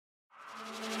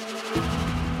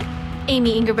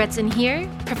Amy Ingerbretson here,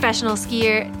 professional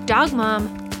skier, dog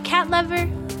mom, cat lover,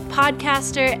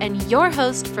 podcaster, and your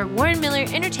host for Warren Miller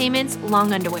Entertainment's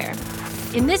Long Underwear.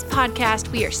 In this podcast,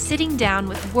 we are sitting down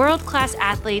with world-class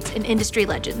athletes and industry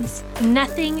legends.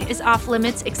 Nothing is off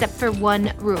limits except for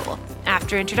one rule.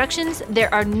 After introductions,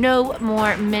 there are no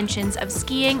more mentions of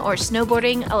skiing or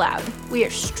snowboarding allowed. We are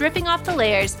stripping off the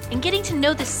layers and getting to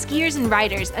know the skiers and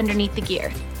riders underneath the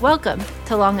gear. Welcome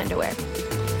to Long Underwear.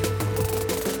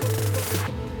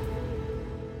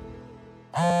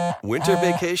 Winter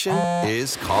vacation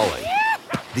is calling.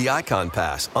 The Icon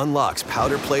Pass unlocks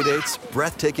powder playdates,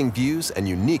 breathtaking views, and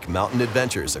unique mountain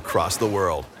adventures across the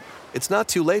world. It's not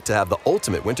too late to have the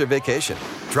ultimate winter vacation.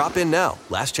 Drop in now.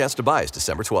 Last chance to buy is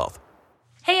December 12th.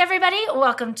 Hey everybody,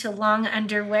 welcome to Long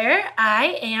Underwear.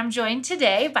 I am joined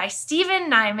today by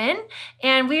Steven Nyman,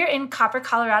 and we're in Copper,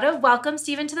 Colorado. Welcome,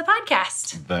 Steven, to the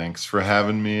podcast. Thanks for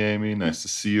having me, Amy. Nice to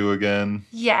see you again.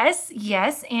 Yes.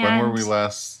 And when were we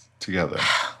last together?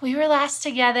 We were last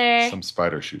together. Some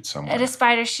spider shoot somewhere. At a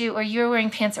spider shoot where you were wearing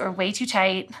pants that were way too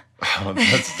tight.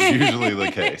 That's usually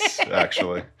the case,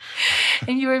 actually.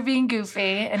 And you were being goofy,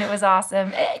 and it was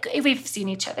awesome. We've seen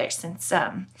each other since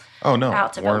Alta,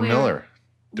 Warren Miller.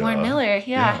 Warren Miller,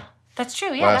 yeah. That's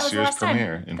true. Yeah, last that was year's the last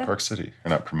premiere in Park City. Or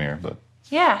not premiere, but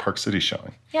Park City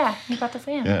showing. Yeah, you got the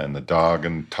fan. Yeah, and the dog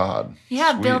and Todd.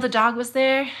 Yeah, Sweet. Bill the dog was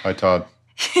there. Hi, Todd.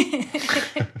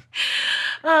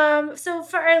 So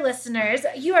for our listeners,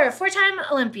 you are a four-time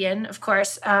Olympian, of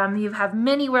course. You have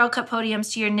many World Cup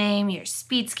podiums to your name. You're a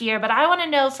speed skier. But I want to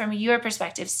know from your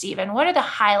perspective, Steven, what are the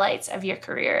highlights of your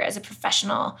career as a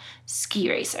professional ski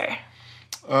racer?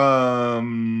 My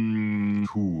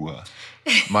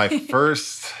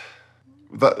first...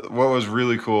 what was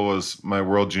really cool was my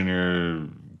World Junior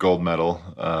gold medal,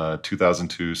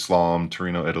 2002 slalom,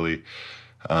 Torino, Italy.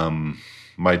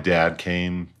 My dad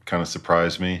came, kind of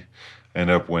surprised me.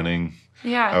 Ended up winning.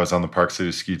 Yeah. I was on the Park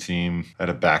City ski team. I had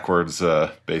a backwards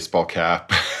baseball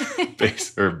cap,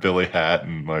 or Billy hat,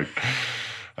 and I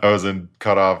was in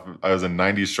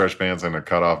 90s stretch pants and a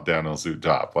cutoff downhill suit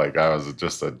top. I was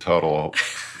just a total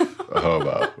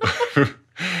hobo.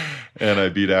 And I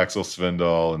beat Axel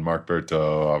Svindal and Mark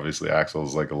Berto. Obviously,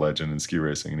 Axel's like a legend in ski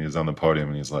racing, and he was on the podium,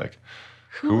 and he's like,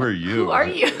 "Who are you? Who are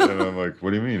you?" And I'm like, "What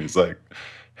do you mean?" He's like,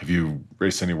 "Have you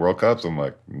raced any World Cups?" I'm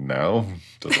like, "No."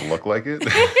 Does it look like it?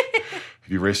 Have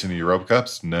you raced any Europe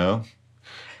Cups? No.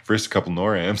 I've raced a couple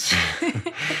NORAMs.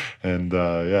 And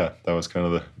that was kind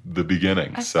of the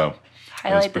beginning. So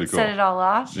highlight that set it all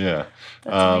off. Yeah.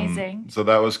 That's amazing. So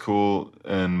that was cool.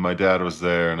 And my dad was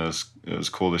there, and it was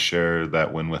cool to share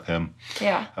that win with him.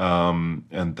 Yeah.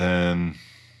 And then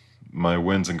my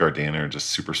wins in Gardena are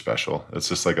just super special. It's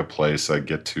just like a place I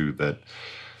get to that.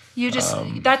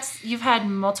 You've had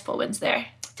multiple wins there.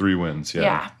 3 wins, yeah.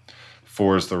 Yeah.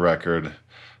 4 is the record.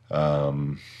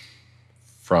 Franz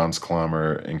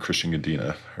Klammer and Christian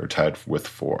Gardena are tied with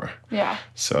 4. Yeah.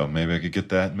 So maybe I could get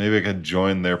that. Maybe I could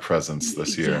join their presence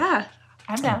this year. Yeah,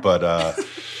 I'm down. But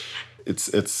it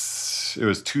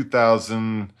was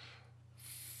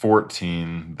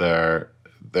 2014. There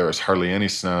was hardly any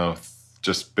snow.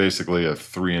 Just basically a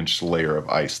 3-inch layer of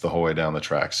ice the whole way down the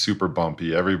track. Super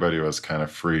bumpy. Everybody was kind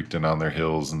of freaked and on their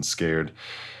heels and scared.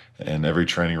 And every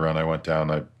training run I went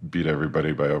down, I beat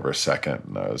everybody by over a second.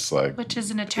 And I was like... Which is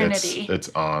an eternity. It's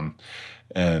on.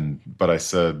 But I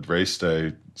said, race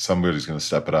day, somebody's going to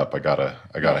step it up. I got a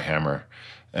hammer.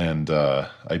 And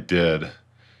I did.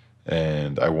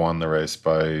 And I won the race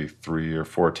by 3 or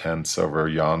 4 tenths over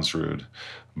Jansrud.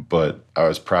 But I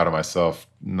was proud of myself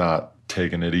not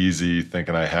taking it easy,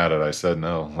 thinking I had it. I said,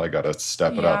 no, I got to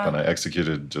step it up. And I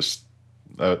executed just...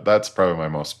 that's probably my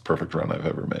most perfect run I've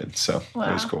ever made. So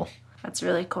It was cool. That's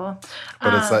really cool.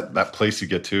 But it's that place you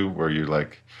get to where you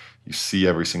see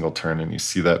every single turn, and you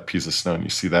see that piece of snow, and you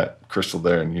see that crystal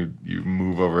there, and you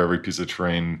move over every piece of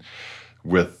terrain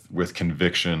with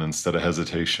conviction instead of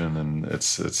hesitation. And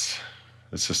it's just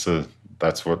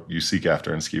that's what you seek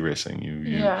after in ski racing.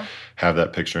 You have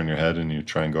that picture in your head, and you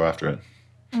try and go after it.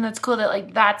 And that's cool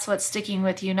that, that's what's sticking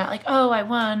with you. Not like, oh, I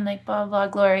won, blah, blah,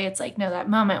 glory. It's no, that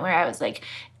moment where I was,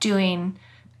 doing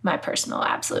my personal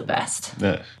absolute best.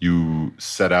 Yeah. You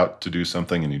set out to do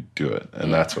something, and you do it.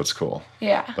 And that's what's cool.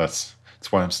 Yeah. That's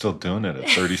why I'm still doing it at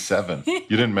 37. You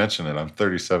didn't mention it. I'm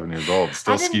 37 years old,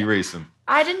 still ski racing.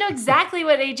 I didn't know exactly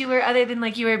what age you were, other than,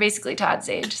 you were basically Todd's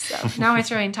age. So now we're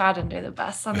throwing Todd under the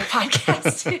bus on the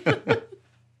podcast, too.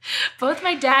 Both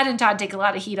my dad and Todd take a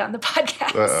lot of heat on the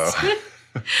podcast.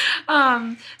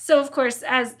 So, of course,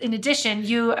 in addition,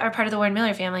 you are part of the Warren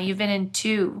Miller family. You've been in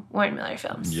 2 Warren Miller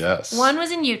films. Yes. One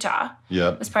was in Utah.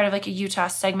 Yep. It was part of like a Utah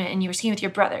segment, and you were skiing with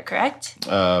your brother, correct?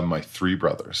 My 3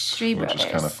 brothers. 3 brothers. Which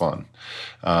is kind of fun.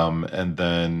 And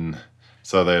then,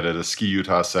 so they did a Ski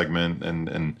Utah segment,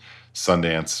 and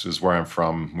Sundance is where I'm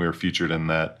from. We were featured in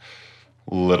that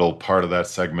little part of that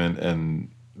segment, and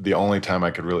the only time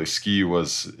I could really ski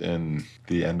was in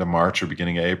the end of March or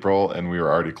beginning of April, and we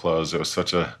were already closed. It was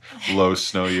such a low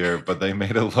snow year, but they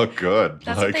made it look good.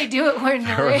 That's what they do at Warren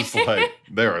Miller.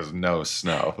 There was no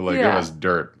snow. It was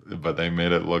dirt, but they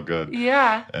made it look good.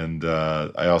 Yeah. And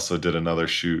I also did another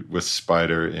shoot with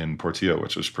Spider in Portillo,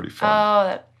 which was pretty fun. Oh,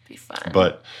 that'd be fun.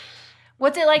 But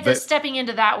what's it like just stepping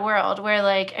into that world where,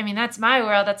 like, I mean, that's my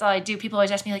world. That's all I do. People always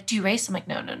ask me, like, do you race? I'm like,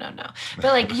 no. But,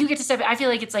 like, you get to I feel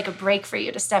like it's, like, a break for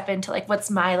you to step into, like,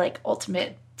 what's my, like,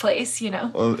 ultimate place, you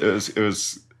know? Well, it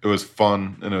was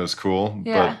fun and it was cool.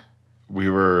 Yeah. But we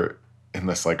were in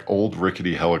this, like, old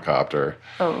rickety helicopter.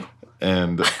 Oh.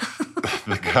 And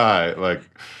the guy, like,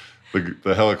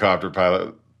 the helicopter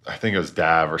pilot, I think it was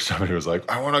Dav or somebody, was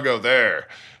like, I want to go there.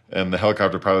 And the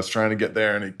helicopter pilot's trying to get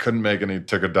there, and he couldn't make it, and he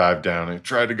took a dive down. And he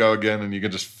tried to go again, and you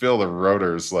could just feel the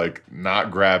rotors, like, not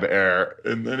grab air.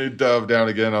 And then he dove down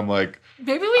again. I'm like,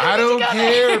 maybe we I don't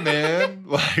care, there. man.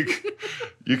 Like,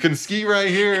 you can ski right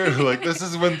here. Like, this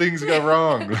is when things go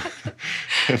wrong.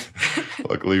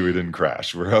 Luckily, we didn't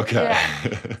crash. We're okay.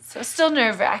 Yeah. So still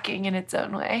nerve-wracking in its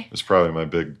own way. It was probably my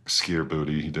big skier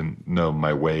booty. He didn't know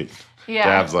my weight. Yeah.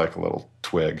 Dav's like a little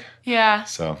twig. Yeah.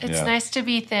 So it's nice to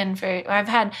be thin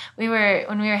when we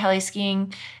were heli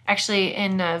skiing actually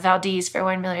in Valdez for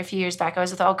Warren Miller a few years back. I was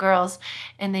with all girls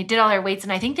and they did all our weights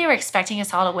and I think they were expecting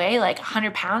us all to weigh like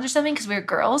 100 pounds or something because we were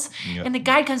girls. Yep. And the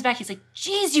guide comes back, he's like,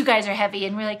 geez, you guys are heavy.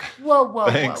 And we're like, whoa.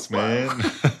 Thanks, man.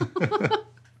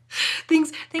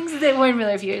 Things that Warren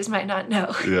Miller viewers might not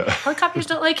know. Yeah. Helicopters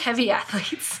don't like heavy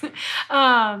athletes.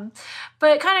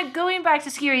 But kind of going back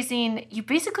to ski racing, you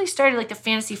basically started like the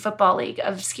fantasy football league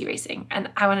of ski racing.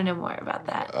 And I want to know more about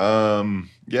that.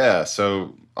 Yeah.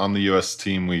 So on the U.S.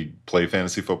 team, we play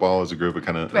fantasy football as a group, a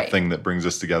kind of a thing that brings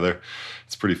us together.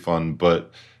 It's pretty fun.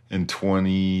 But in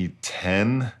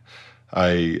 2010,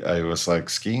 I was like,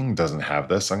 skiing doesn't have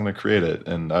this. I'm going to create it.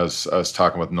 And I was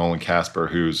talking with Nolan Casper,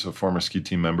 who's a former ski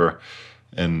team member,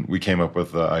 and we came up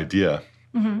with the idea.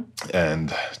 Mm-hmm.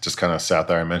 And just kind of sat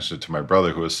there. I mentioned it to my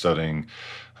brother who was studying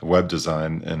web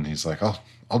design, and he's like,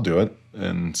 I'll do it.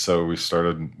 And so we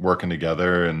started working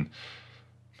together, and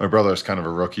my brother is kind of a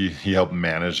rookie. He helped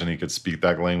manage and he could speak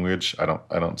that language. I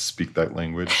don't speak that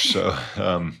language. So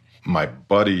my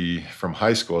buddy from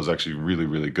high school is actually really,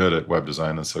 really good at web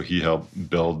design. And so he helped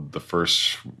build the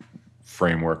first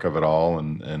framework of it all.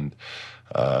 And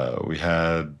we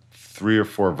had 3 or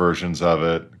 4 versions of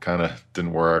it. Kind of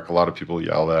didn't work. A lot of people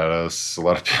yelled at us. A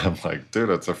lot of people, I'm like, dude,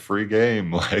 it's a free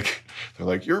game. Like, they're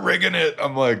like, you're rigging it.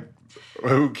 I'm like,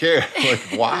 who cares?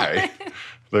 Like, why?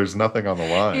 There's nothing on the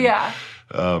line. Yeah.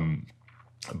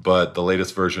 But the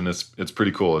latest version it's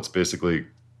pretty cool. It's basically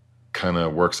kind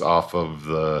of works off of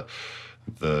the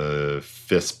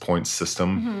FIS point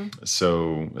system. Mm-hmm.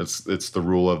 So it's the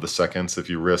rule of the seconds. If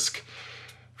you risk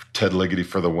Ted Ligety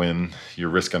for the win, you're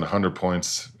risking 100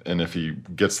 points. And if he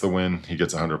gets the win, he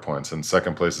gets 100 points. And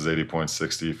second place is 80 points,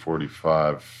 60,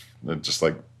 45. It just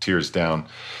like tiers down.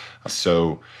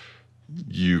 So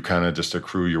you kind of just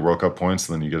accrue your World Cup points,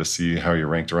 and then you get to see how you're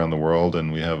ranked around the world.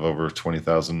 And we have over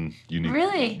 20,000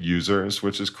 unique users,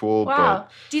 which is cool. Wow.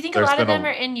 But do you think a lot of them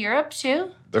are in Europe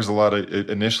too? There's a lot of,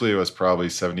 initially it was probably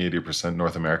 70-80%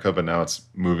 North America, but now it's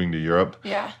moving to Europe.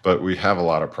 Yeah. But we have a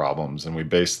lot of problems, and we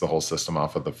based the whole system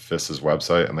off of the FIS's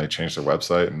website, and they changed their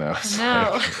website, and now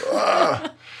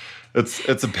it's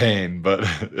it's a pain, but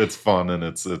it's fun, and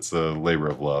it's a labor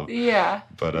of love. Yeah.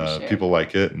 But people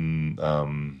like it, and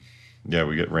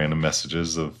we get random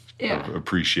messages of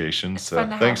appreciation. It's so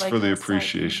thanks for the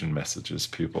appreciation messages,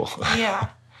 people. Yeah.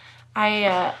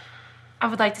 I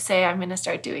would like to say I'm going to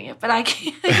start doing it, but I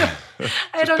can't.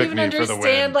 I don't even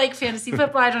understand like fantasy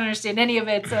football. I don't understand any of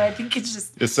it, so I think it's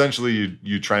just essentially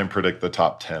you try and predict the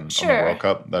top 10 on the World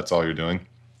Cup. That's all you're doing.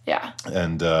 Yeah.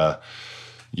 And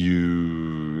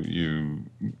you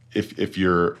if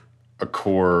you're a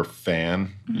core fan,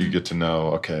 mm-hmm. you get to know,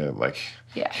 okay, like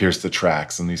here's the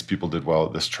tracks, and these people did well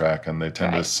at this track, and they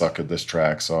tend to suck at this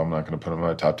track, so I'm not going to put them in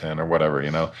my top 10 or whatever, you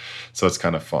know. So it's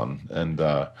kind of fun, and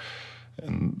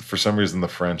for some reason the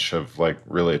French have like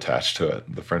really attached to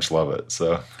it. The French love it,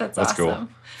 so that's awesome. Cool.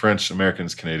 French,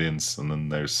 Americans, Canadians, and then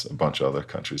there's a bunch of other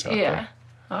countries out there. Yeah,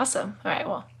 awesome. All right,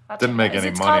 well, didn't make any money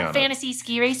on it. It's called fantasy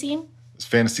ski racing.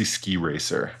 Fantasy Ski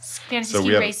Racer. Fantasy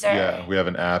Ski Racer. Yeah, we have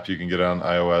an app. You can get it on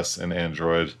iOS and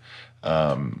Android.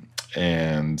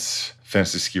 And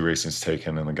Fantasy Ski Racing's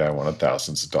taken, and the guy wanted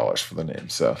thousands of dollars for the name.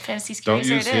 So Fantasy Ski don't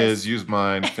Racer use his, use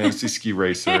mine. Fantasy Ski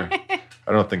Racer.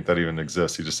 I don't think that even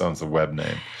exists. He just owns the web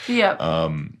name. Yep.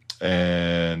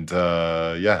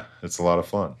 Yeah, it's a lot of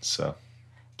fun. So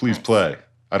please play.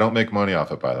 I don't make money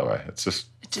off it, by the way. It's just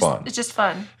fun. It's just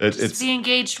fun. It's be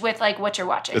engaged with like what you're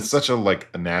watching. It's such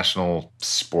a national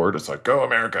sport. It's like, go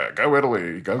America, go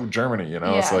Italy, go Germany.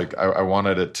 It's like I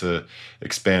wanted it to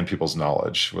expand people's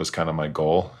knowledge was kind of my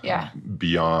goal. Yeah.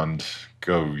 Beyond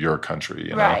go your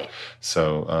country. Right.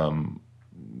 So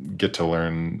get to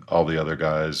learn all the other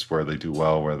guys, where they do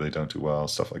well, where they don't do well,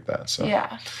 stuff like that. So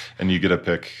yeah. And you get to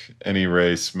pick any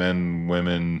race, men,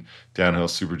 women, downhill,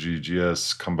 Super G,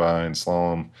 GS, combined,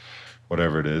 slalom,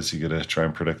 whatever it is. You get to try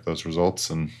and predict those results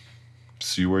and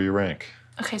see where you rank.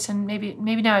 Okay, so maybe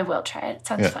now I will try it. It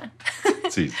sounds fun.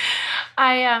 It's easy.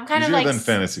 I kind Easier of like than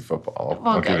fantasy football.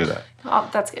 I'll give you that. Oh,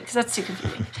 that's good because that's too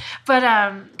confusing. But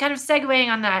kind of segueing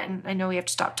on that, and I know we have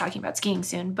to stop talking about skiing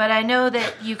soon, but I know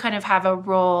that you kind of have a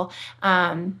role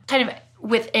kind of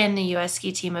within the U.S.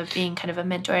 ski team of being kind of a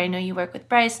mentor. I know you work with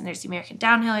Bryce, and there's the American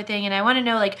Downhiller thing, and I want to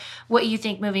know like what you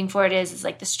think moving forward is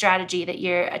like the strategy that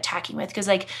you're attacking with, because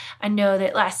like I know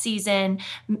that last season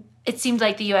it seemed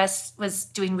like the U.S. was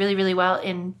doing really, really well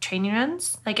in training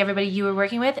runs, like everybody you were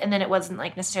working with, and then it wasn't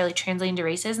like necessarily translating to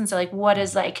races. And so like what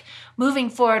is like moving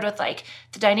forward with like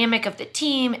the dynamic of the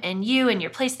team and you and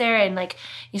your place there, and like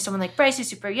someone like Bryce who's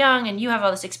super young and you have all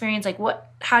this experience, like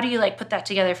how do you like put that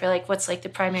together for like what's like the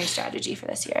primary strategy for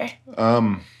this year?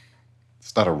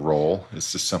 It's not a role.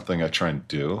 It's just something I try and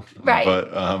do. Right.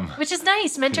 But which is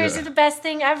nice. Mentors are the best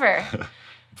thing ever.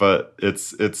 But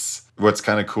it's what's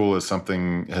kind of cool is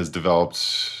something has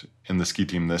developed in the ski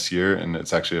team this year, and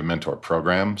it's actually a mentor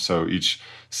program. So each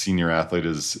senior athlete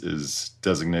is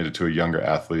designated to a younger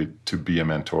athlete to be a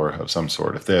mentor of some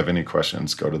sort. If they have any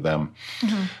questions, go to them.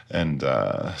 Mm-hmm.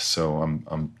 And so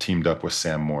I'm teamed up with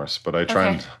Sam Morse, but I try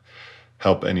and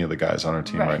help any of the guys on our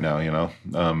team right now.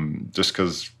 Just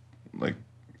because like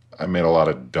I made a lot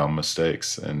of dumb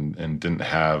mistakes and didn't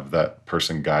have that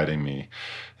person guiding me.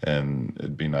 And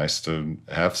it'd be nice to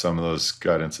have some of those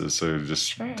guidances so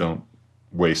just don't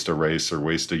waste a race or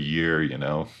waste a year,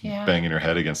 banging your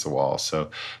head against the wall.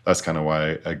 So that's kind of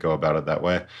why I go about it that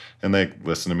way. And they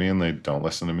listen to me and they don't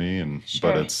listen to me.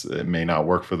 But it may not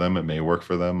work for them. It may work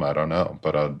for them. I don't know.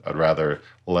 But I'd rather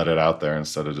let it out there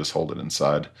instead of just hold it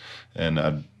inside. And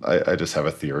I just have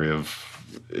a theory of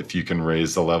if you can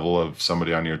raise the level of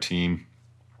somebody on your team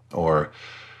or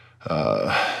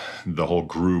the whole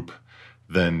group,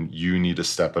 then you need to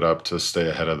step it up to stay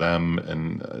ahead of them.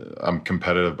 And I'm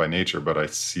competitive by nature, but I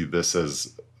see this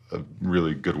as a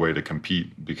really good way to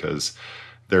compete because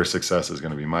their success is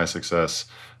going to be my success.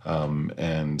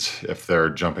 And if they're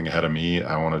jumping ahead of me,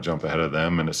 I want to jump ahead of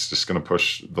them. And it's just going to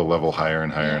push the level higher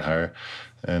and higher and higher.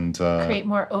 And create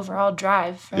more overall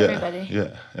drive for everybody.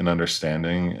 Yeah, and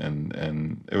understanding.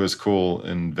 And it was cool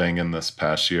in Wengen this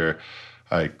past year.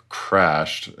 I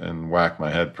crashed and whacked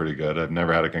my head pretty good. I've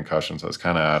never had a concussion, so I was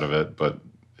kind of out of it. But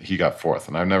he got fourth,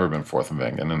 and I've never been fourth in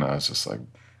Wengen. And I was just like,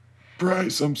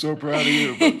 Bryce, I'm so proud of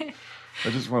you, but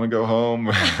I just want to go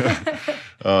home.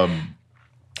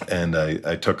 And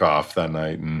I took off that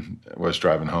night and was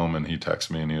driving home, and he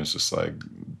texted me, and he was just like,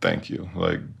 thank you.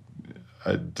 Like,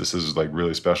 this is like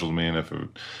really special to me, and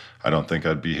I don't think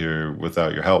I'd be here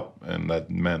without your help. And that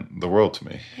meant the world to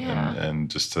me. Yeah. And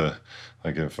just to,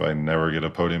 like, if I never get a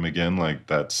podium again, like,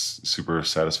 that's super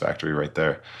satisfactory right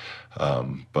there.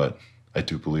 But I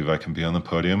do believe I can be on the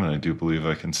podium, and I do believe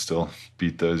I can still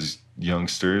beat those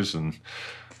youngsters. And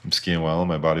I'm skiing well, and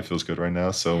my body feels good right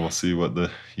now. So we'll see what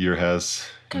the year has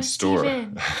in store.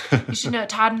 You should know,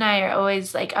 Todd and I are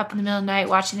always like up in the middle of the night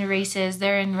watching the races.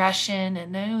 They're in Russian,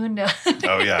 and no.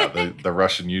 Oh yeah, the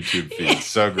Russian YouTube feed,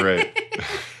 so great.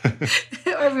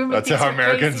 That's how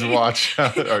Americans watch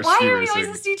our ski racing. Why are we always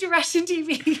listening to Russian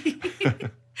TV?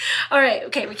 All right,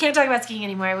 okay, we can't talk about skiing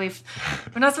anymore.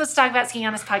 We're not supposed to talk about skiing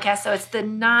on this podcast, so it's the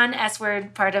non-S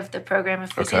word part of the program.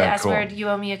 If we say the S word, you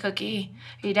owe me a cookie.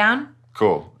 Are you down?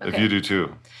 Cool. Okay. If you do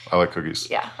too. I like cookies.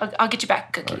 Yeah, I'll get you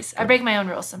back cookies. Right, I break my own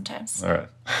rules sometimes. All right.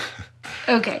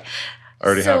 Okay. I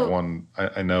already have one.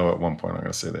 I know at one point I'm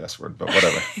going to say the S word, but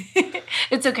whatever.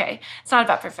 It's okay. It's not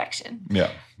about perfection.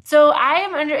 Yeah. So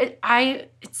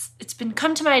it's been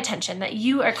come to my attention that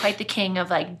you are quite the king of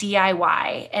like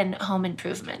DIY and home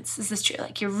improvements. Is this true?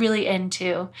 Like you're really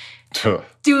into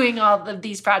doing all of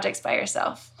these projects by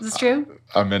yourself. Is this true?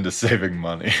 I'm into saving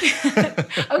money.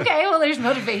 Okay, well there's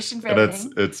motivation for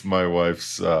everything. It's my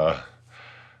wife's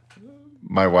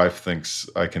my wife thinks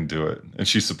I can do it, and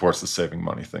she supports the saving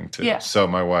money thing too. Yeah. So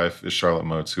my wife is Charlotte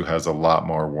Moats, who has a lot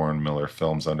more Warren Miller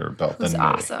films under her belt than me.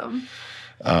 Awesome.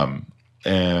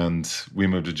 And we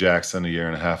moved to Jackson a year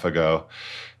and a half ago,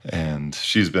 and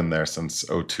she's been there since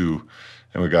 '02,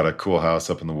 and we got a cool house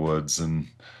up in the woods, and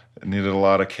it needed a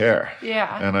lot of care.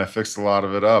 Yeah. And I fixed a lot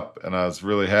of it up, and I was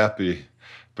really happy.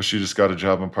 But she just got a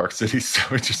job in Park City, so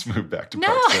we just moved back to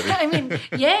Park City. I mean,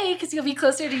 yay, because you'll be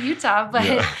closer to Utah.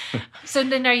 But so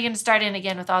then, are you going to start in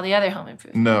again with all the other home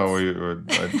improvements? No,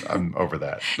 I'm over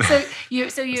that. So you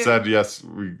said yes.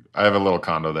 I have a little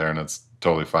condo there, and it's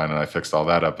totally fine, and I fixed all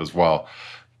that up as well.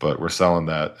 But we're selling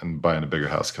that and buying a bigger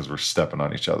house because we're stepping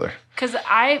on each other. Because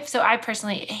I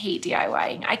personally hate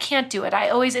DIYing. I can't do it.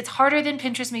 It's harder than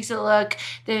Pinterest makes it look.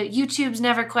 The YouTube's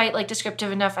never quite like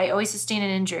descriptive enough. I always sustain an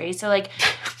injury. So like,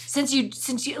 since you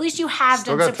at least you have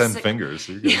still done got 10 fingers.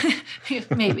 So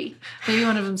maybe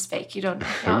one of them's fake. You don't know.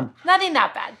 No, nothing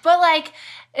that bad. But like,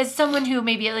 as someone who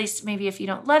maybe if you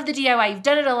don't love the DIY, you've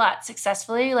done it a lot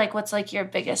successfully. Like, what's like your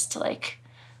biggest like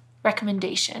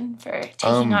recommendation for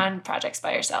taking on projects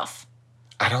by yourself?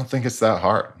 I don't think it's that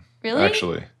hard. Really?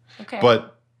 Actually. Okay.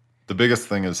 But the biggest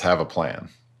thing is have a plan.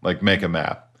 Like make a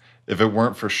map. If it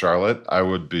weren't for Charlotte, I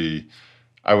would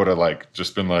have like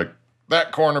just been like,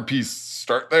 that corner piece,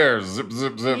 start there, zip,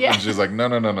 zip, zip. Yeah. And she's like,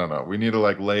 no. We need to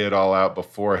like lay it all out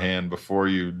beforehand before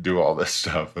you do all this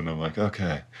stuff. And I'm like,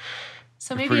 okay.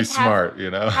 So maybe pretty smart, you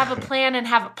know? Have a plan and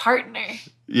have a partner.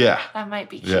 Yeah. That might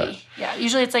be key. Yeah.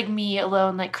 Usually it's like me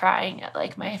alone, like crying at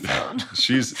like my phone.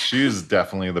 She's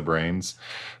definitely the brains.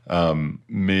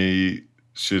 She'd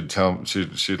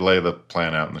lay the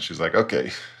plan out, and then she's like,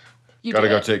 okay, gotta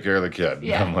go take care of the kid.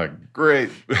 Yeah. And I'm like, great.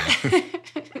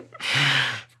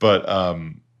 But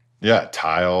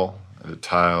tile,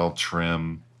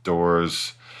 trim,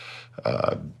 doors,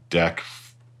 deck,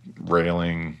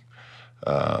 railing,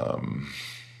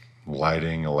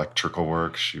 lighting, electrical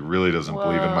work. She really doesn't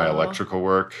believe in my electrical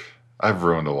work. I've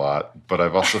ruined a lot, but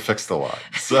I've also fixed a lot.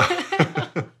 So,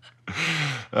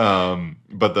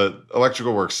 but the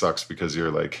electrical work sucks because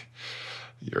you're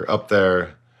up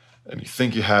there and you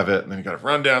think you have it, and then you got to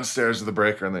run downstairs to the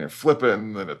breaker, and then you flip it,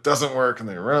 and then it doesn't work, and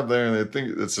then you run up there, and they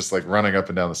think it's just like running up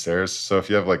and down the stairs. So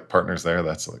if you have like partners there,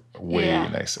 that's like way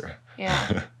nicer.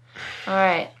 Yeah. All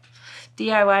right.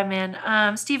 DIY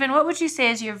man. Stephen, what would you say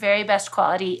is your very best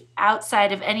quality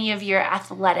outside of any of your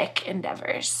athletic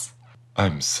endeavors?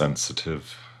 I'm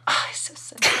sensitive. Oh, I'm so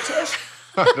sensitive.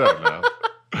 I don't know.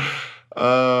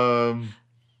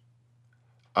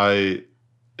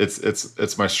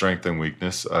 It's my strength and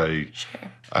weakness. I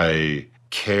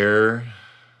care.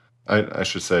 I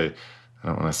should say, I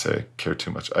don't want to say care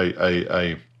too much.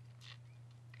 I'm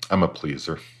a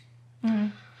pleaser. Mm-hmm.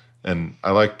 And I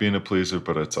like being a pleaser,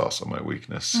 but it's also my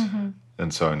weakness. Mm-hmm.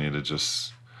 And so I need to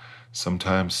just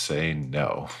sometimes say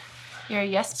no. You're a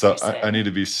yes so person. I need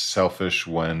to be selfish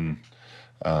when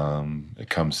it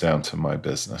comes down to my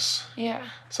business. Yeah.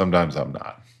 Sometimes I'm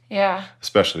not. Yeah.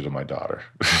 Especially to my daughter.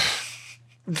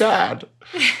 Dad,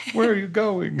 where are you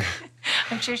going?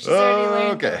 I'm sure she's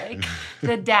already learned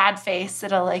the dad face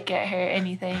that'll like get her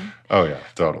anything. Oh yeah,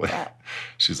 totally. Yeah.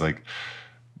 She's like,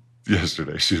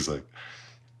 yesterday, she's like,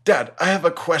 Dad, I have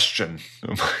a question.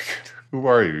 I'm like, who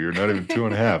are you? You're not even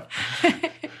 2.5.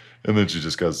 And then she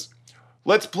just goes,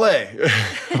 let's play.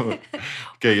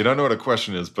 Okay, you don't know what a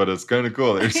question is, but it's kind of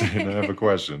cool that you're saying I have a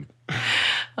question.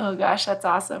 Oh gosh, that's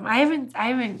awesome. I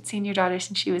haven't seen your daughter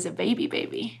since she was a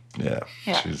baby. Yeah.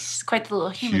 She's quite the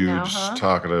little human huge, now, huh?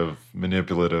 Talkative,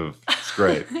 manipulative. It's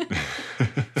great.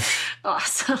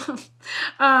 Awesome.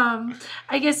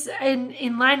 I guess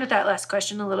in line with that last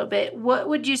question a little bit, what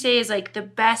would you say is like the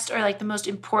best or like the most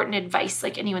important advice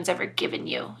like anyone's ever given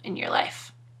you in your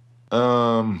life?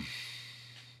 My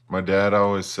dad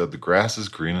always said the grass is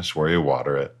greenest where you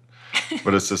water it.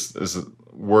 But it's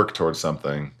work towards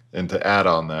something. And to add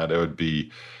on that, it would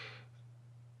be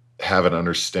have an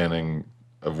understanding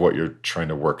of what you're trying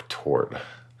to work toward.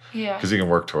 Yeah. Because you can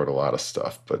work toward a lot of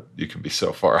stuff, but you can be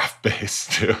so far off base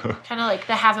too. Kind of like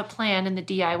the have a plan and the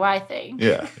DIY thing.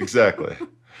 Yeah, exactly.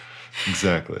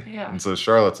 Exactly. Yeah. And so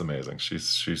Charlotte's amazing.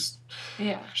 She's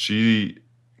she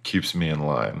keeps me in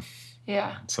line.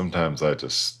 Yeah. Sometimes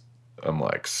I'm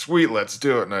like, sweet, let's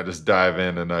do it. And I just dive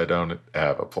in and I don't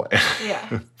have a plan.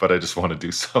 Yeah. But I just want to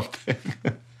do something.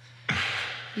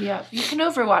 Yeah. You can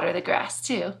overwater the grass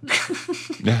too.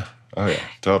 Yeah. Oh yeah,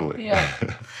 totally. Yeah.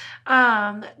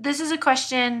 This is a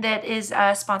question that is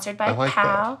sponsored by I like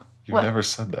PAL. that. You've never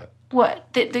said that.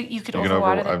 What? That you could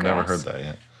overwater the I've grass? never heard that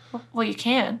yet. Well, you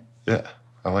can. Yeah.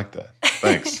 I like that.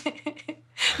 Thanks.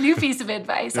 New piece of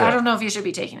advice. Yeah. I don't know if you should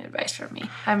be taking advice from me.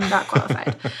 I'm not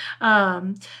qualified.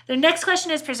 The next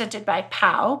question is presented by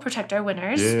POW, Protect Our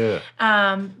Winners. Yeah.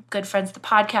 Good friends of the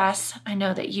podcast. I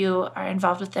know that you are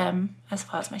involved with them as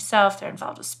well as myself. They're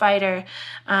involved with Spider.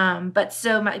 But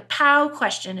so my POW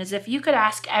question is, if you could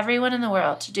ask everyone in the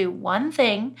world to do one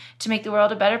thing to make the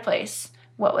world a better place,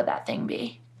 what would that thing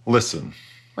be? Listen.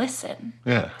 Listen.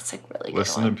 Yeah. That's a really good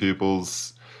Listen one. to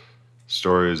people's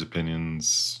stories,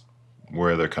 opinions,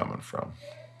 where they're coming from.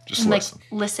 Just And listen.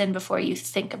 Listen before you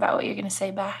think about what you're going to say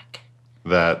back.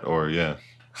 That, or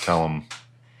tell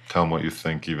them what you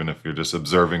think, even if you're just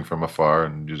observing from afar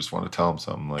and you just want to tell them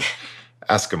something. Like,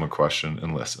 ask them a question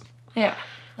and listen, Yeah,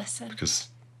 listen. because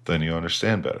then you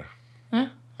understand better. Yeah.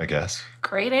 I guess.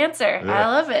 Great answer. Yeah. I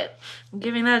love it. I'm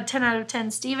giving that a 10 out of 10.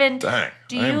 Steven, Dang.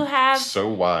 Do you have- so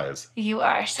wise? you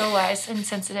are so wise and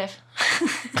sensitive.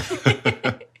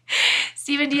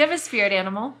 Steven, do you have a spirit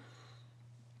animal?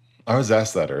 I was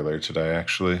asked that earlier today,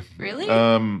 actually. Really?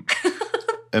 And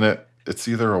it's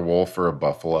either a wolf or a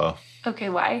buffalo. Okay,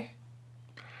 why?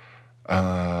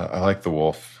 I like the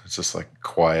wolf. It's just like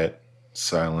quiet,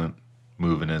 silent,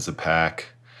 moving as a pack.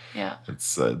 Yeah.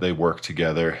 It's they work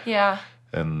together, Yeah.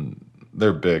 and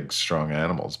they're big, strong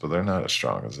animals, but they're not as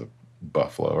strong as a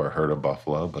buffalo or a herd of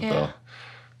buffalo. But Yeah.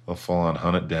 they'll full on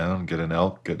hunt it down, get an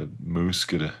elk, get a moose,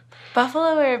 get a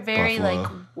Buffalo are very,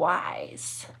 Buffalo.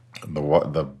 wise.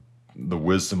 the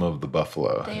wisdom of the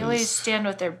buffalo. They always stand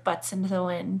with their butts into the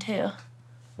wind, too.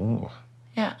 Ooh,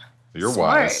 Yeah. you're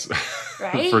Smart, wise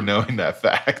right? for knowing that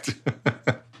fact.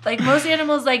 Like, most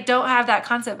animals, like, don't have that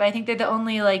concept, but I think they're the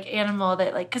only, like, animal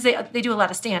that, like, because they do a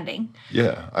lot of standing.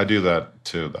 Yeah, I do that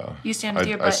too, though. You stand with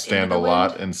your I butt stand into a the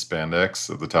lot wind? in spandex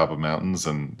at the top of mountains,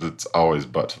 and it's always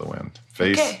butt to the wind.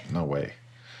 Face, Okay. no way.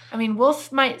 I mean,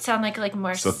 wolf might sound like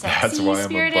more So sexy that's why I'm a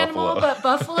spirit animal, buffalo. but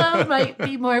buffalo might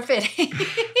be more fitting.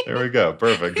 There we go.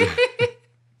 Perfect.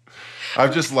 I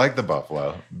just like the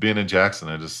buffalo. Being in Jackson,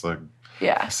 I just like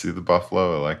Yeah. see the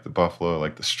buffalo. I like the buffalo. I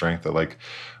like the strength. I like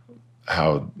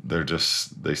how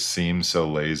they seem so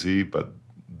lazy, but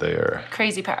they're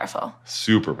Crazy powerful.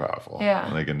 super powerful. Yeah.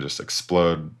 And they can just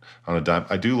explode on a dime.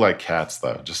 I do like cats,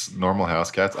 though. Just normal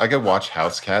house cats. I could watch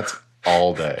house cats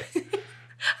all day.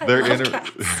 They're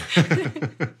love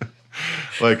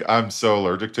like, I'm so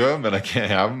allergic to them and I can't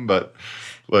have them, but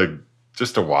like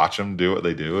just to watch them do what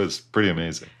they do is pretty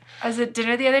amazing. I was at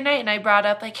dinner the other night and I brought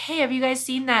up, like, hey, have you guys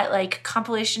seen that, like,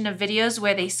 compilation of videos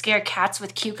where they scare cats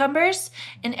with cucumbers?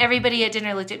 And everybody at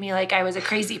dinner looked at me like I was a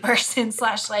crazy person /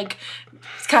 like,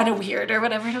 it's kind of weird or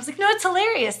whatever. And I was like, no, it's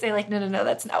hilarious. They're like, no,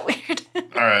 that's not weird. All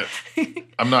right.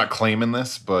 I'm not claiming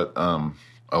this, but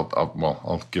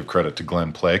I'll give credit to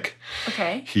Glenn Plake.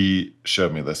 Okay. He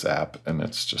showed me this app, and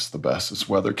it's just the best. It's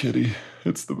Weather Kitty.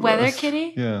 It's the Weather best.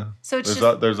 Kitty? Yeah. So it's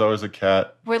there's always a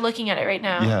cat. We're looking at it right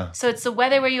now. Yeah. So it's the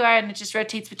weather where you are, and it just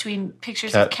rotates between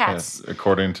pictures of cats.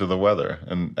 According to the weather.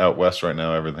 And out west right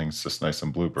now, everything's just nice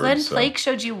and bluebird. Glenn Plake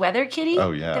showed you Weather Kitty?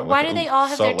 Oh, yeah. Then why do they all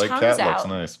have their Salt Lake tongues cat out? looks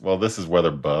nice. Well, this is Weather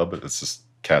Bub. It's just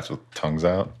cats with tongues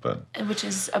out. But Which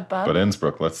is above. But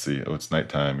Innsbruck, let's see. Oh, it's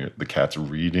nighttime. The cat's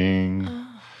reading.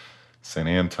 St.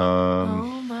 Anton.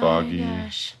 Oh my Foggy.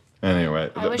 gosh. Anyway,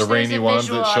 I the wish there rainy was a one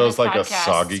visual that on shows this like a podcast.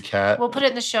 soggy cat. We'll put it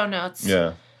in the show notes.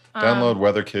 Yeah. Download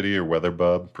Weather Kitty or Weather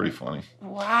Bub. Pretty funny.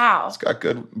 Wow. It's got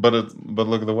good, but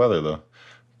look at the weather though.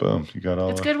 Boom, you got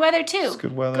all. It's good weather too. It's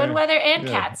good weather. Good weather and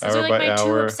Yeah, cats. Those hour are like by my two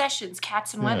hour. obsessions,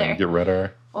 cats and Yeah, weather. get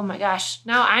redder. Oh my gosh.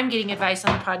 Now I'm getting advice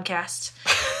on the podcast.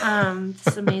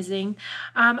 It's amazing.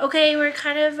 Okay, we're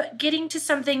kind of getting to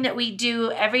something that we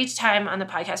do every time on the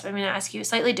podcast, but I'm going to ask you a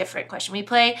slightly different question. We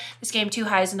play this game, 2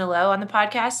 highs and a low, on the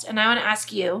podcast, and I want to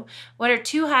ask you, what are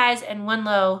 2 highs and 1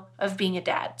 low of being a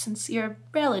dad, since you're a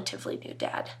relatively new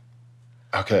dad?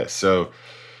 Okay, so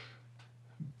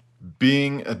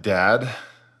being a dad,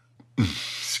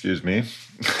 excuse me,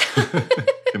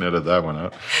 can edit that one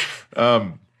out.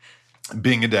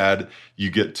 Being a dad, you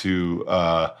get to,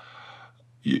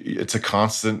 it's a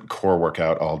constant core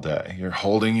workout all day. You're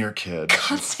holding your kid, she's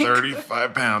Constant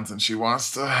 35 pounds, and she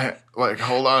wants to like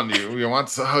hold on to you. She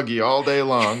wants to hug you all day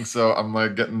long. So I'm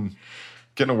like getting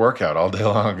a workout all day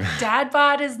long. Dad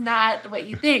bod is not what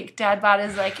you think. Dad bod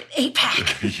is like an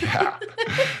 8-pack. Yeah.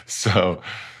 So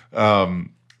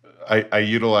I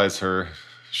utilize her.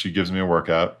 She gives me a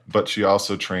workout, but she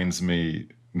also trains me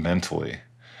mentally.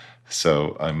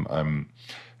 So I'm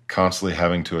constantly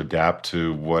having to adapt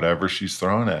to whatever she's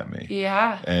throwing at me.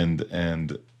 Yeah.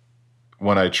 And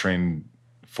when I train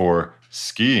for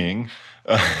skiing,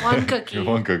 One cookie.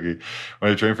 one cookie.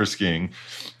 When I train for skiing,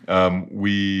 it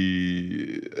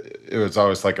was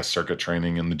always like a circuit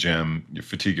training in the gym. You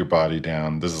fatigue your body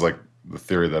down. This is like the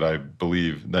theory that I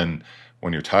believe, then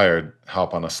when you're tired,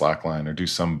 hop on a slack line or do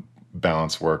some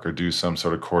balance work or do some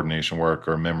sort of coordination work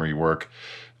or memory work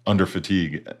under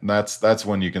fatigue. That's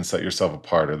when you can set yourself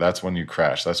apart, or that's when you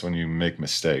crash. That's when you make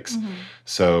mistakes.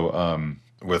 So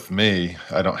with me,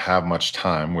 I don't have much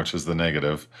time, which is the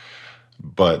negative.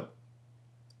 But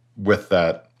with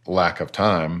that lack of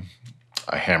time,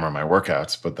 I hammer my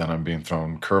workouts, but then I'm being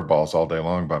thrown curveballs all day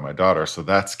long by my daughter. So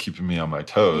that's keeping me on my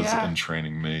toes and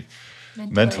training me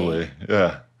mentally.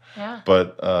 Yeah.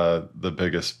 But the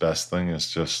biggest, best thing is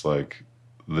just like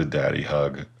the daddy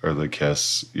hug or the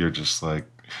kiss. You're just like,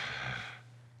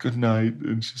 good night.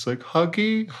 And she's like,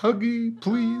 huggy,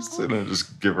 please. And I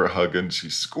just give her a hug and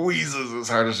she squeezes as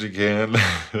hard as she can.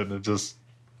 And it just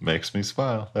makes me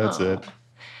smile. That's it.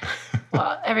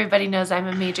 Well, everybody knows I'm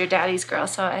a major daddy's girl,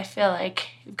 so I feel like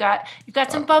you've got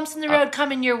some bumps in the road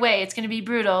coming your way. It's going to be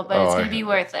brutal, but it's going to be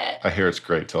worth it. I hear it's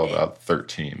great till about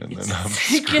 13, and then I'm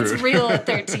screwed. It gets real at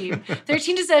 13.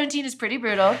 13 to 17 is pretty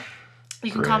brutal.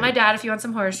 You can call my dad if you want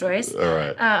some horror stories. All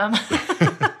right.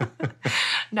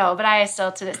 No, but I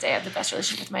still, to this day, have the best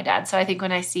relationship with my dad. So I think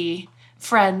when I see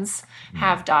friends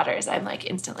have daughters, I'm like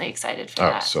instantly excited for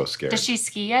that. Oh, so scared. Does she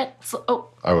ski yet?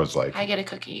 I was like, I get a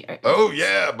cookie. Oh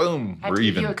yeah, boom. I have We're to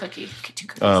give even. you a cookie. 2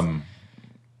 cookies.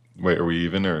 Wait, are we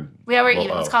even or? Yeah, we're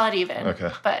even. Let's call it even.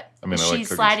 Okay. But I mean, is I she like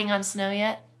cookies. sliding on snow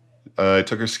yet? I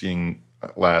took her skiing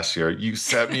last year. You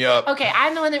set me up. Okay,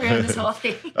 I'm the one that ruined this whole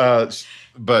thing.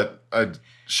 But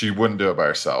she wouldn't do it by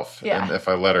herself. Yeah. And if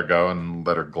I let her go and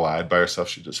let her glide by herself,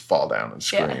 she'd just fall down and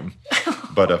scream. Yeah.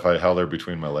 But if I held her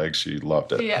between my legs, she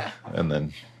loved it. Yeah. And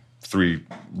then 3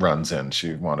 runs in,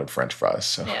 she wanted French fries.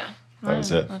 So that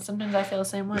was it. Well, sometimes I feel the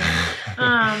same way.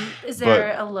 Is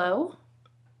there a low?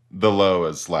 The low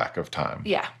is lack of time.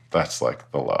 Yeah. That's like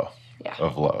the low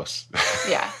of lows.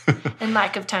 Yeah. And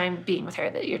lack of time being with her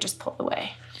that you're just pulled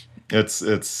away.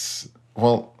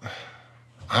 Well,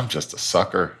 I'm just a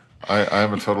sucker.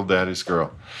 I'm a total daddy's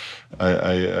girl.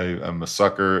 I'm a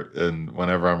sucker, and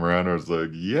whenever I'm around her, it's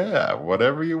like, yeah,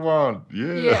 whatever you want.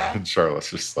 Yeah. And Charlotte's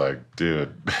just like,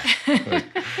 dude,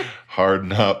 like,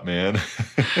 harden up, man.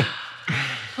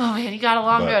 Oh, man, you got a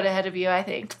long road ahead of you, I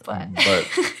think. But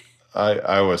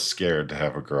I was scared to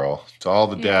have a girl. To all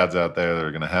the dads out there that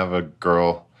are going to have a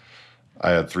girl, I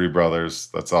had 3 brothers.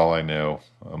 That's all I knew.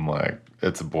 I'm like,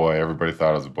 it's a boy. Everybody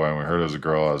thought it was a boy. And when we heard it was a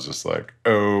girl, I was just like,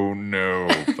 oh, no.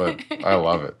 But I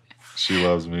love it. She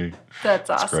loves me. That's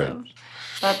awesome.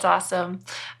 That's awesome.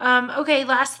 Okay,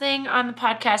 last thing on the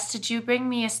podcast. Did you bring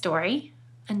me a story?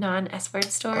 A non-S-word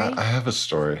story? I have a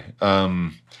story.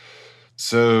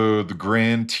 So the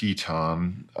Grand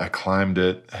Teton, I climbed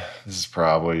it. This is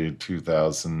probably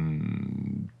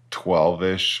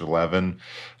 2012-ish, 11.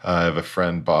 I have a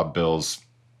friend, Bob Bills,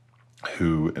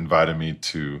 who invited me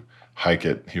to hike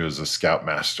it. He was a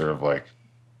scoutmaster of like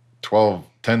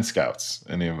 10 scouts,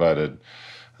 and he invited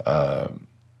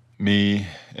me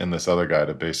and this other guy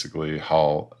to basically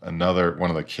haul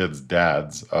one of the kids'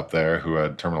 dads up there who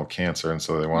had terminal cancer, and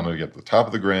so they wanted to get to the top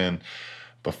of the Grand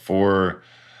before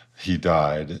he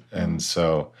died. And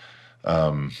so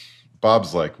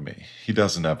Bob's like me. He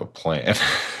doesn't have a plan.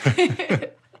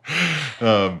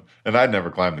 And I'd never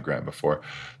climbed the Grand before.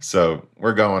 So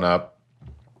we're going up,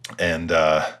 and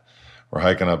we're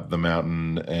hiking up the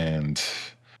mountain, and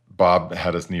Bob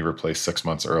had his knee replaced 6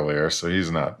 months earlier, so he's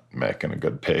not making a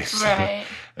good pace. Right.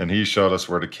 And he showed us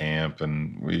where to camp,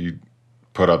 and we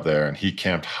put up there, and he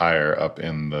camped higher up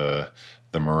in the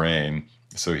moraine,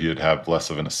 so he'd have less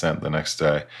of an ascent the next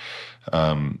day.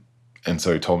 And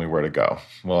so he told me where to go.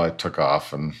 Well, I took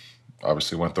off and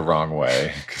obviously went the wrong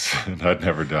way because I'd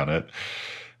never done it.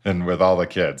 And with all the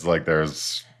kids, like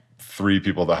there's 3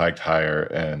 people that hiked higher,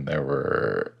 and there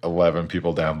were 11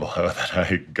 people down below that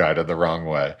I guided the wrong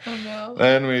way. Oh, no.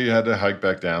 Then we had to hike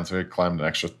back down, so we climbed an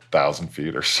extra 1,000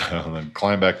 feet or so, and then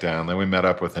climbed back down. Then we met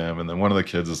up with him, and then one of the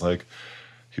kids is like,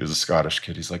 he was a Scottish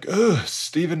kid. He's like, oh,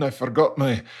 Stephen, I forgot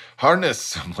my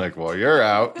harness. I'm like, well, you're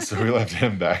out. So we left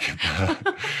him back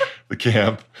at the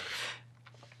camp.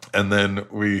 And then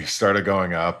we started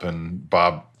going up, and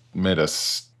Bob made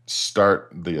us start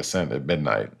the ascent at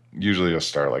midnight. Usually you'll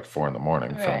start like 4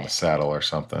 a.m. from the saddle or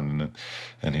something.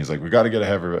 And he's like, we got to get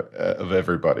ahead of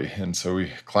everybody. And so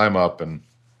we climb up, and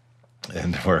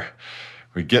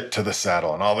we get to the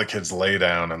saddle, and all the kids lay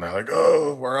down, and they're like,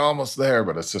 oh, we're almost there.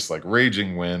 But it's just like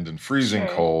raging wind and freezing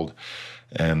cold.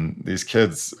 And these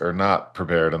kids are not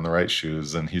prepared in the right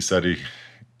shoes. And he said he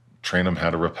trained them how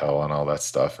to rappel and all that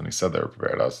stuff. And he said they were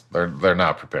prepared. They're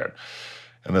not prepared.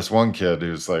 And this one kid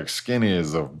who's like skinny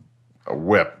as a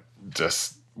whip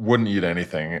just wouldn't eat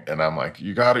anything. And I'm like,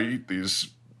 you got to eat these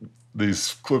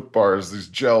these Clif Bars, these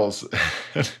gels.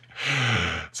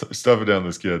 So I stuff it down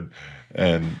this kid.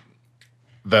 And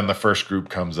then the first group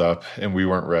comes up and we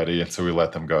weren't ready. And so we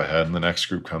let them go ahead. And the next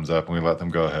group comes up and we let them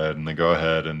go ahead and they go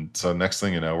ahead. And so next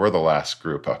thing you know, we're the last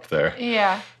group up there.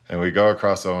 Yeah. And we go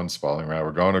across Owen Spalding Route.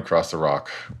 We're going across the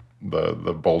rock, the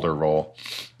boulder roll.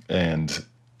 And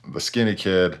the skinny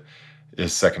kid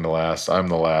is second to last. I'm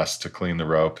the last to clean the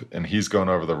rope. And he's going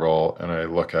over the roll. And I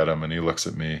look at him and he looks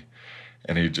at me.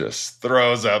 And he just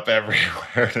throws up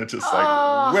everywhere. And it just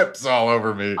like whips all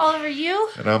over me. All over you?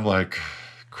 And I'm like,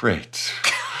 great.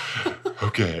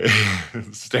 Okay.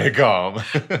 Stay calm.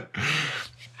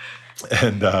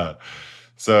 And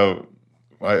so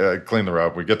I clean the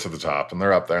rope. We get to the top and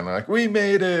they're up there and they're like, we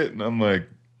made it. And I'm like,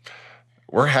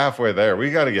 we're halfway there. We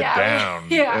got to get down.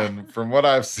 Yeah. And from what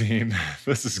I've seen,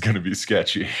 this is going to be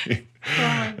sketchy. Oh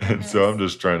my goodness. And so I'm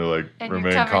just trying to like and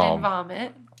remain you're covered calm. in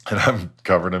vomit. And I'm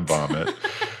covered in vomit.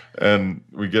 And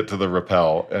we get to the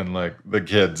rappel and like the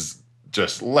kids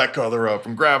just let go of the rope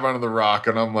and grab onto the rock.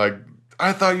 And I'm like,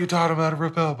 I thought you taught them how to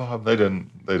rappel, Bob. They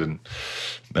didn't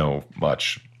know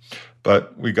much.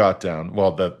 But we got down.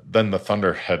 Well, then the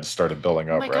thunderhead started building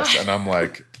over us. And I'm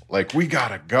like, we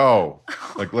gotta go.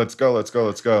 Like, let's go.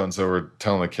 And so we're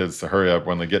telling the kids to hurry up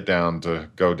when they get down to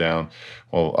go down.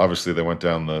 Well, obviously they went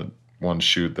down the one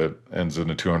chute that ends in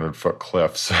a 200-foot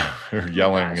cliff. So they're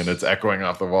yelling and it's echoing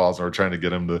off the walls. And we're trying to get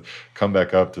them to come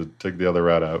back up to take the other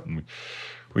route out. And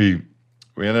we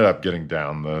ended up getting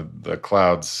down. The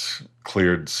clouds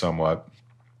cleared somewhat.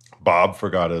 Bob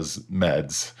forgot his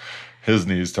meds. His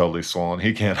knee's totally swollen.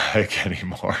 He can't hike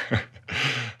anymore.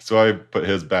 So I put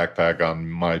his backpack on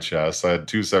my chest. I had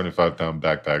two 75-pound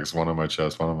backpacks, one on my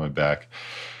chest, one on my back.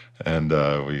 And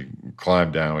we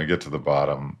climbed down. We get to the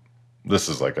bottom. This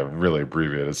is like a really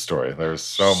abbreviated story. There's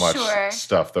so much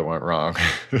stuff that went wrong.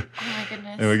 Oh my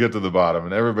goodness. And we get to the bottom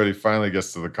and everybody finally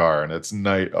gets to the car and it's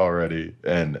night already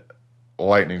and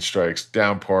lightning strikes,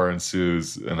 downpour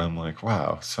ensues. And I'm like,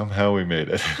 wow, somehow we made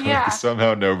it. Yeah. Like,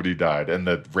 somehow nobody died. And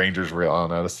the Rangers were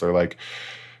yelling at us. They're like,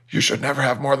 you should never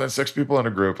have more than 6 people in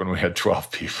a group. And we had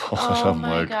 12 people. Oh and I'm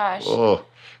my like, gosh. oh.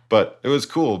 But it was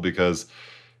cool because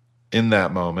in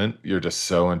that moment, you're just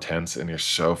so intense and you're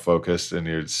so focused and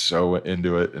you're so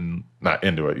into it and not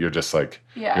into it. You're just like,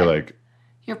 you're like,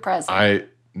 you're present.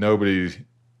 Nobody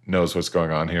knows what's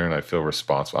going on here and I feel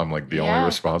responsible. I'm like the only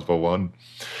responsible one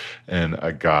and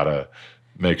I gotta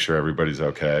make sure everybody's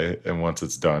okay. And once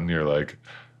it's done, you're like,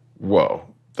 whoa,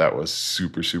 that was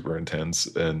super, super intense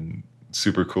and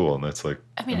super cool. And that's like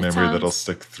a memory that'll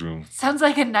stick through. Sounds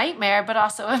like a nightmare, but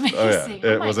also amazing. Oh,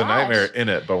 yeah. It was a nightmare in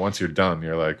it, but once you're done,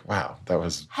 you're like, wow, that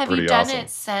was pretty awesome. Have you done it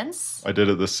since? I did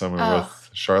it this summer with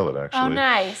Charlotte, actually. Oh,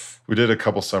 nice. We did it a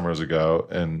couple summers ago,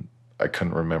 and I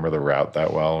couldn't remember the route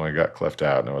that well, and we got cliffed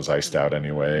out, and it was iced out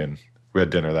anyway, and we had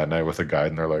dinner that night with a guide,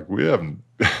 and they're like, we haven't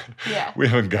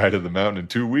guided the mountain in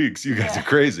 2 weeks. You guys are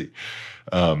crazy.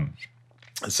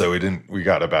 So we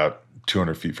got about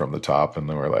 200 feet from the top, and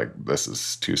then we're like, this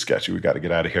is too sketchy. We got to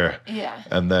get out of here. Yeah.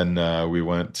 And then we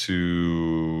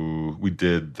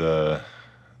did the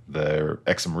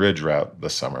Exum Ridge route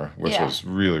this summer, which was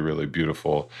really, really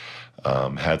beautiful.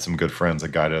 Had some good friends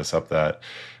that guided us up that.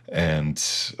 And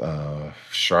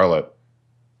Charlotte,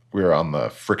 we were on the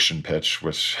friction pitch,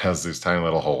 which has these tiny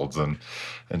little holds, and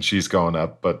she's going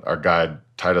up, but our guide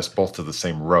tied us both to the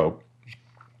same rope.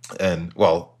 And,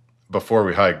 well, before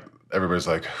we hiked, everybody's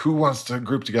like, who wants to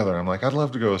group together? I'm like, I'd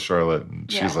love to go with Charlotte.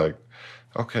 And she's like,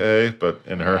 okay. But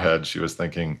in her head, she was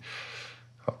thinking,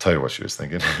 I'll tell you what she was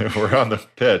thinking. We're on the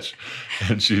pitch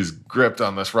and she's gripped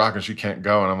on this rock and she can't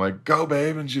go. And I'm like, go,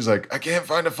 babe. And she's like, I can't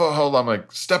find a foothold. I'm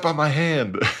like, step on my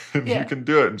hand and you can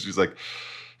do it. And she's like,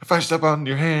 if I step on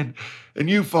your hand and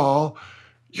you fall,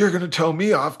 you're going to tow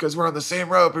me off because we're on the same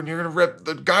rope and you're going to rip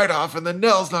the guide off and then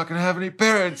Nell's not going to have any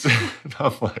parents. And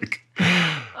I'm like,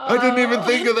 I didn't even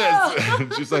think of this.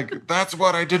 And she's like, that's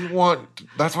what I didn't want.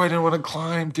 That's why I didn't want to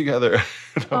climb together.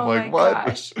 And I'm like, what?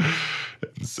 Gosh.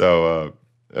 So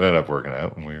it ended up working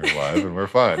out and we were alive and we're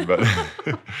fine. But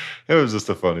it was just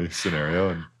a funny scenario.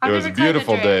 And it was a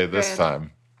beautiful day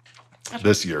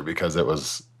this year because it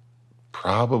was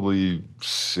probably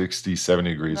 60, 70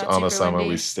 degrees on the summit. Windy.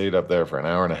 We stayed up there for an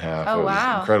hour and a half. It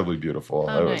was incredibly beautiful.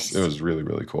 It was really,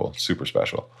 really cool. Super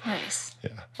special. Nice. Yeah.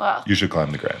 Wow. You should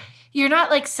climb the Grand. You're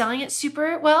not like selling it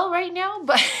super well right now,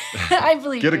 but I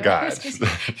believe Get a guide.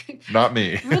 Not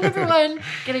me. Rule number 1,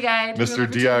 get a guide. Mr.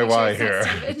 DIY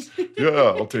here. Yeah,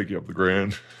 I'll take you up the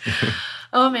Grand.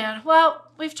 Oh, man. Well,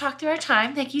 we've talked through our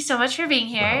time. Thank you so much for being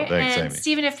here. Oh, thanks, and Amy.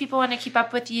 Stephen, if people want to keep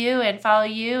up with you and follow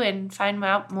you and find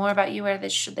out more about you, where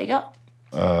should they go?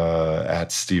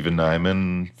 At Steven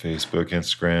Nyman, Facebook,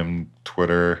 Instagram,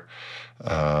 Twitter.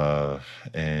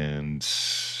 And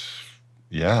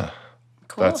yeah,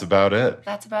 Cool. that's about it.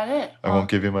 That's about it. I won't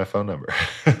give you my phone number.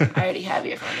 I already have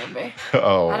your phone number.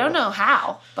 Oh. I don't know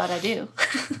how, but I do.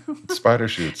 Spider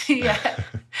shoots. Yeah.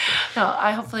 No,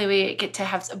 hopefully we get to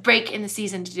have a break in the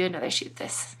season to do another shoot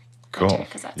this Cool. winter,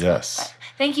 'cause that's Yes. fun.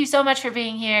 But thank you so much for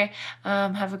being here.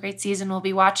 Have a great season. We'll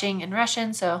be watching in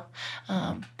Russian, so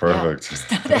Perfect.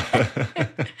 yeah.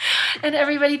 And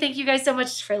everybody, thank you guys so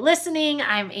much for listening.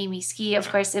 I'm Amy Ski. Of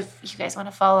course, if you guys want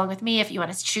to follow along with me, if you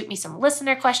want to shoot me some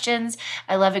listener questions,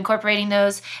 I love incorporating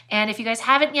those. And if you guys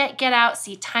haven't yet, get out,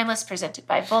 see Timeless presented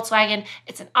by Volkswagen.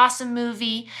 It's an awesome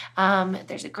movie.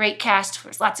 There's a great cast.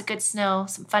 There's lots of good snow,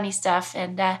 some funny stuff.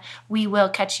 And we will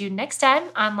catch you next time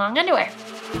on Long Underwear.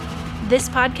 This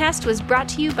podcast was brought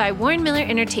to you by Warren Miller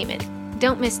Entertainment.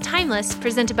 Don't miss Timeless,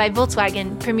 presented by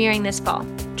Volkswagen, premiering this fall.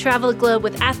 Travel the globe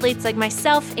with athletes like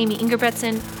myself, Amy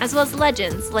Ingerbretson, as well as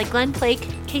legends like Glenn Plake,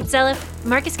 Kate Zelliff,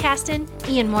 Marcus Caston,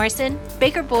 Ian Morrison,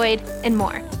 Baker Boyd, and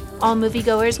more. All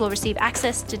moviegoers will receive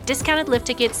access to discounted lift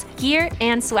tickets, gear,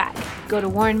 and swag. Go to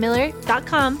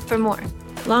warrenmiller.com for more.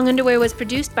 Long Underwear was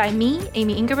produced by me,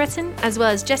 Amy Ingerbretson, as well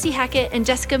as Jesse Hackett and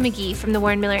Jessica McGee from the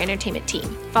Warren Miller Entertainment team.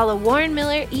 Follow Warren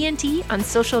Miller ENT on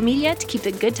social media to keep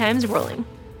the good times rolling.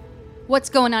 What's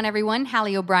going on, everyone?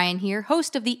 Hallie O'Brien here,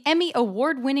 host of the Emmy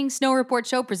Award-winning Snow Report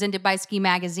show presented by Ski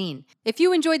Magazine. If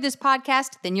you enjoyed this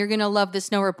podcast, then you're going to love the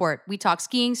Snow Report. We talk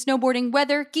skiing, snowboarding,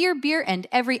 weather, gear, beer, and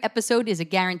every episode is a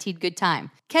guaranteed good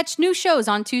time. Catch new shows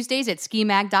on Tuesdays at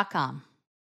skimag.com.